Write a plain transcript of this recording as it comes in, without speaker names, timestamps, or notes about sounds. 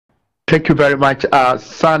Thank you very much,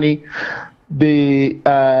 Sunny. The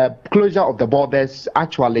closure of the borders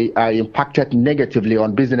actually impacted negatively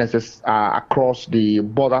on businesses across the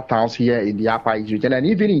border towns here in the Upper East region and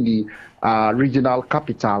even in the regional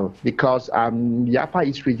capital, because the Upper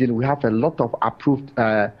East region, we have a lot of approved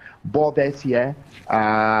borders here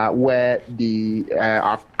where the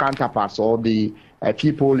our counterparts or the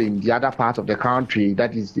people in the other part of the country,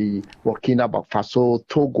 that is the Burkina Faso,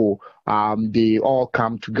 Togo, they all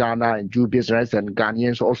come to Ghana and do business, and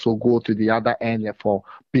Ghanaians also go to the other end for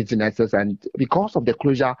businesses. And because of the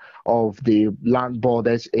closure of the land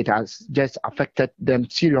borders, it has just affected them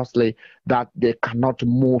seriously, that they cannot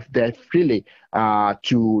move there freely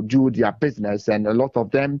to do their business. And a lot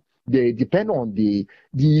of them, they depend on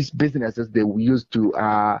these businesses they will use to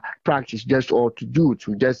practice just or to do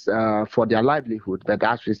to just for their livelihood. But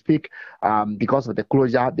as we speak, because of the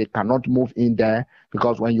closure, they cannot move in there,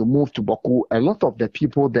 because when you move to Boku, a lot of the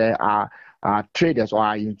people there are traders or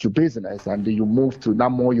are into business, and you move to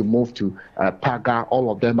Namo, you move to Paga,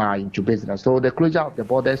 all of them are into business. So the closure of the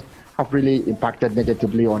borders have really impacted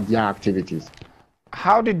negatively on their activities.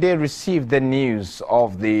 How did they receive the news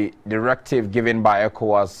of the directive given by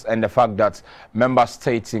ECOWAS and the fact that member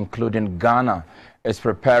states, including Ghana, is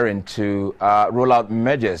preparing to roll out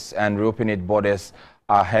measures and reopen its borders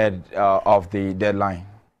ahead of the deadline?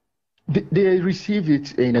 They receive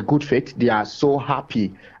it in a good faith. They are so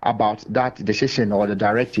happy about that decision or the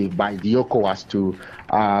directive by the ECOWAS to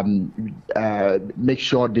make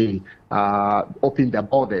sure they open the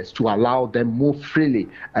borders to allow them move freely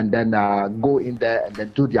and then go in there and then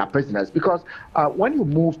do their business. Because when you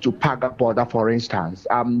move to Paga border, for instance,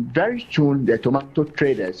 very soon the tomato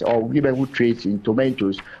traders or women who trade in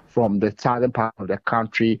tomatoes from the southern part of the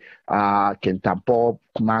country, Kintampo,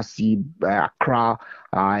 Kumasi, Accra,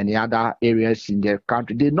 and the other areas in the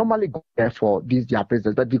country, they normally go there for their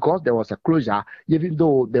business. But because there was a closure, even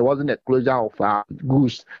though there wasn't a closure of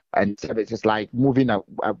goods and services like moving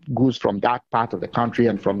goods from that part of the country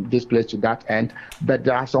and from this place to that end, but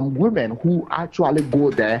there are some women who actually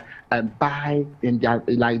go there and buy in their,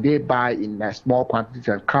 like they buy in small quantities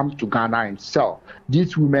and come to Ghana and sell.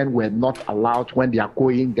 These women were not allowed when they are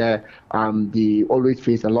going there. They always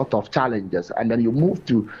face a lot of challenges. And then you move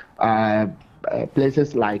to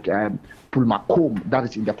places like Pulmakom, that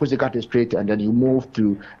is in the Pusika district, and then you move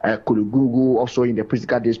to Kulugugu, also in the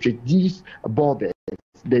Pusika district. These borders,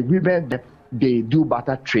 the women, they do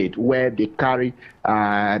butter trade where they carry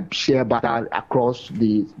share butter across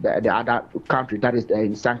the other country, that is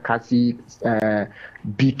in Sankasi,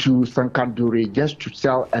 B2, Sankanduri, just to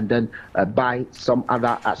sell and then buy some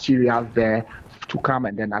other cereals there to come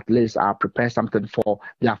and then at least prepare something for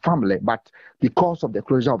their family. But because of the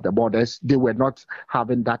closure of the borders, they were not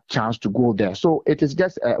having that chance to go there. So it is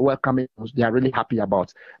just welcoming. They are really happy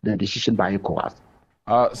about the decision by ECOWAS.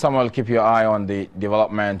 Samuel, keep your eye on the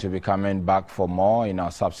development. To be coming back for more in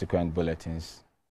our subsequent bulletins.